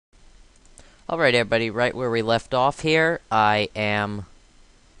Alright everybody, right where we left off here, I am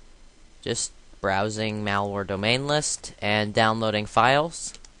just browsing malware domain list and downloading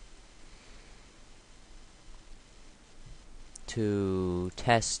files to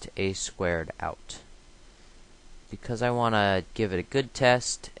test a squared out. Because I want to give it a good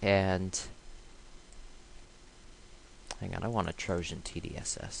test and... hang on, I want a Trojan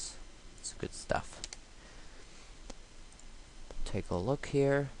TDSS. It's good stuff. Take a look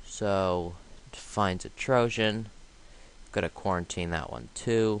here. So, it finds a Trojan. Gonna quarantine that one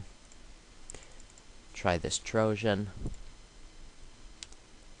too. Try this Trojan.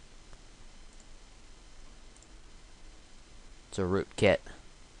 It's a rootkit.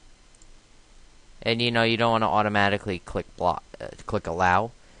 And you know, you don't want to automatically click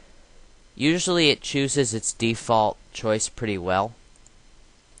allow. Usually it chooses its default choice pretty well.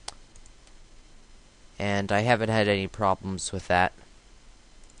 And I haven't had any problems with that.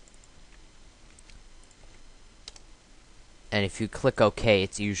 And if you click OK,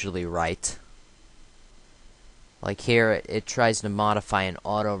 it's usually right. Like here, it tries to modify an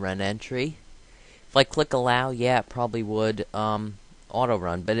auto run entry. If I click allow, yeah, it probably would auto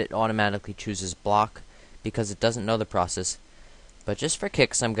run, but it automatically chooses block because it doesn't know the process. But just for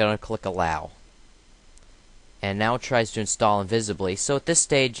kicks, I'm going to click allow. And now it tries to install invisibly. So at this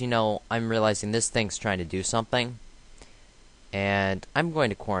stage, you know, I'm realizing this thing's trying to do something. And I'm going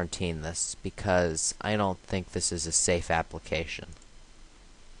to quarantine this because I don't think this is a safe application.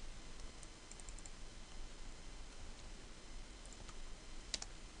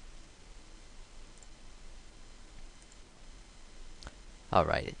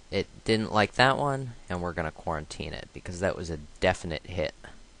 Alright, it didn't like that one, and we're going to quarantine it because that was a definite hit.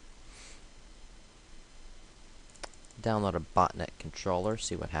 Download a botnet controller,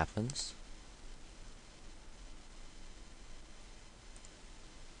 see what happens.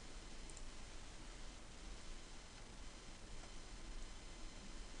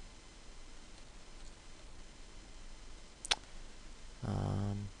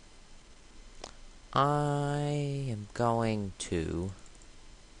 I am going to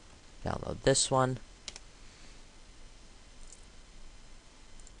download this one.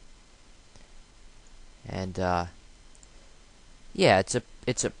 And yeah,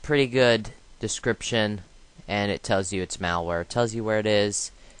 it's a pretty good description, and it tells you it's malware. It tells you where it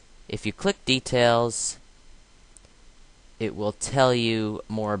is. If you click details, it will tell you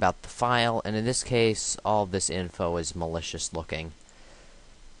more about the file, and in this case, all of this info is malicious looking.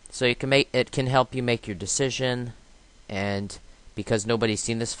 So it can help you make your decision, and because nobody's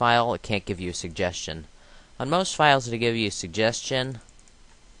seen this file, it can't give you a suggestion. On most files, it'll give you a suggestion.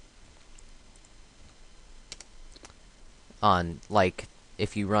 On, like,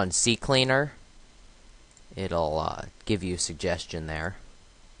 if you run CCleaner, it'll give you a suggestion there.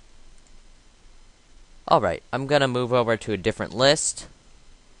 Alright, I'm gonna move over to a different list.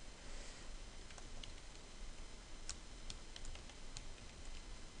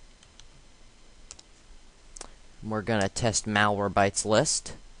 We're gonna test Malwarebytes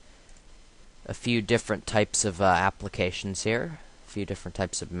list. A few different types of applications here. A few different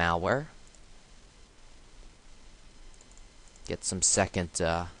types of malware. Get some second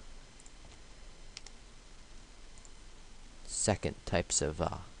types of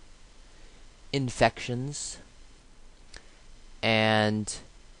infections. And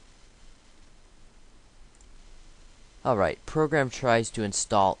alright, program tries to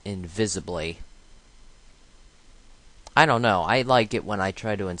install invisibly. I don't know, I like it when I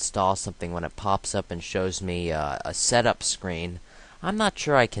try to install something when it pops up and shows me a setup screen. I'm not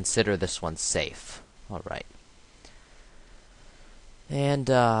sure I consider this one safe. Alright. And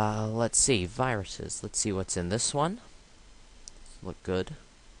let's see, viruses. Let's see what's in this one. Look good.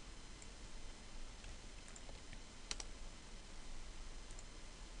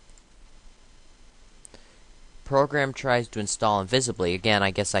 Program tries to install invisibly. Again,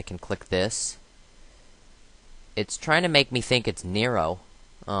 I guess I can click this. It's trying to make me think it's Nero.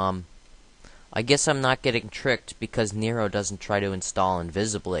 I guess I'm not getting tricked because Nero doesn't try to install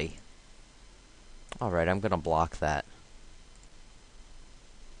invisibly. Alright, I'm gonna block that.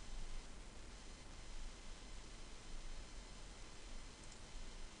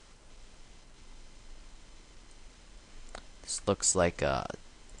 This looks like a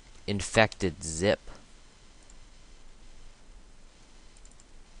infected zip.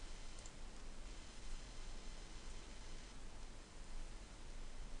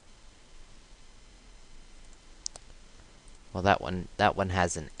 Well, that one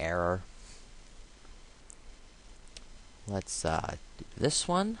has an error. Let's do this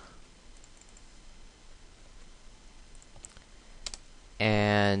one.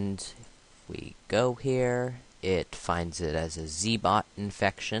 And we go here. It finds it as a Z-bot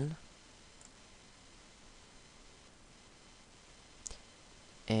infection.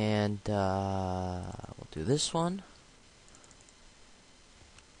 And we'll do this one.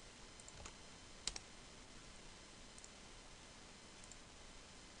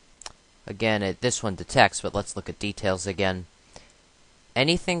 Again, this one detects, but let's look at details again.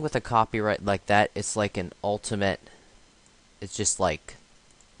 Anything with a copyright like that, it's like an ultimate. It's just like,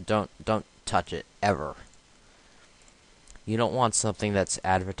 don't touch it ever. You don't want something that's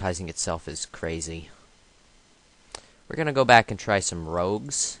advertising itself as crazy. We're gonna go back and try some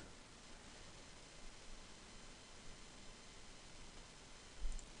rogues.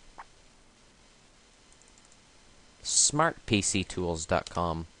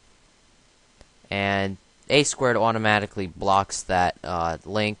 smartpctools.com. And A Squared automatically blocks that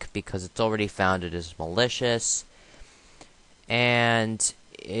link because it's already found it as malicious, and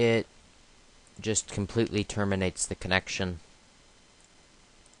it just completely terminates the connection.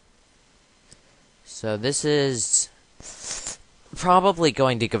 So this is probably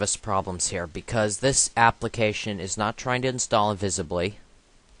going to give us problems here because this application is not trying to install invisibly.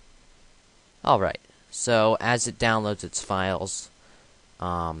 Alright, so as it downloads its files,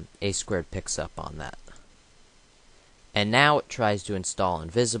 A Squared picks up on that. And now it tries to install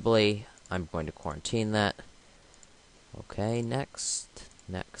invisibly. I'm going to quarantine that. Okay, next.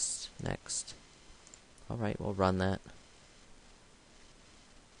 Alright, we'll run that.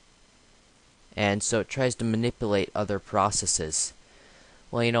 And so it tries to manipulate other processes.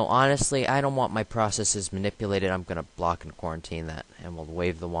 Well, you know, honestly, I don't want my processes manipulated. I'm going to block and quarantine that. And we'll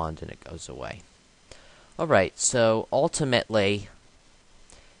wave the wand and it goes away. Alright, so ultimately,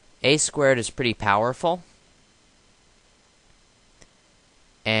 A Squared is pretty powerful.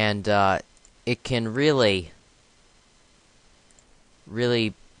 And it can really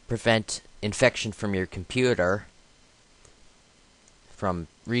prevent infection from your computer, from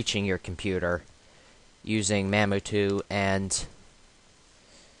reaching your computer, using Mamu2 and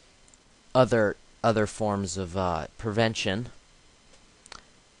other forms of prevention.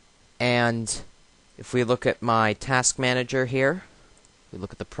 And if we look at my task manager here, we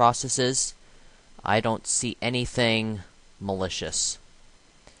look at the processes, I don't see anything malicious.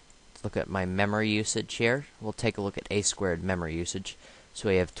 Let's look at my memory usage here. We'll take a look at A Squared memory usage. So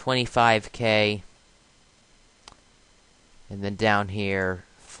we have 25K, and then down here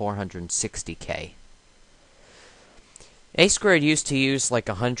 460K. A Squared used to use like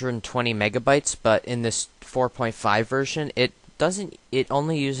 120 megabytes, but in this 4.5 version, it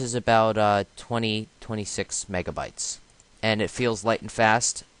only uses about 26 megabytes, and it feels light and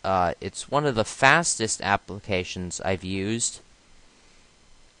fast. It's one of the fastest applications I've used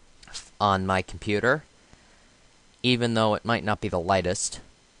on my computer, even though it might not be the lightest.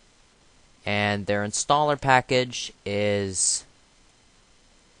 And their installer package is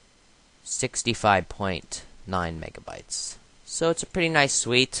 65.9 megabytes. So it's a pretty nice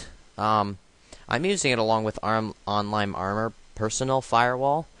suite. I'm using it along with Online Armor Personal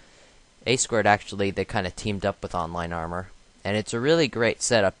Firewall. A Squared actually, they kind of teamed up with Online Armor. And it's a really great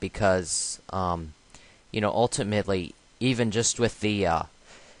setup because, you know, ultimately, even just with the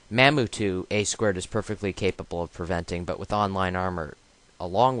Mamu2, A Squared is perfectly capable of preventing, but with Online Armor,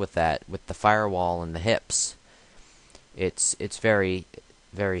 along with that, with the firewall and the hips, it's very,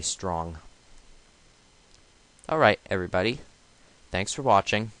 very strong. Alright, everybody. Thanks for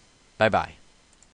watching. Bye-bye.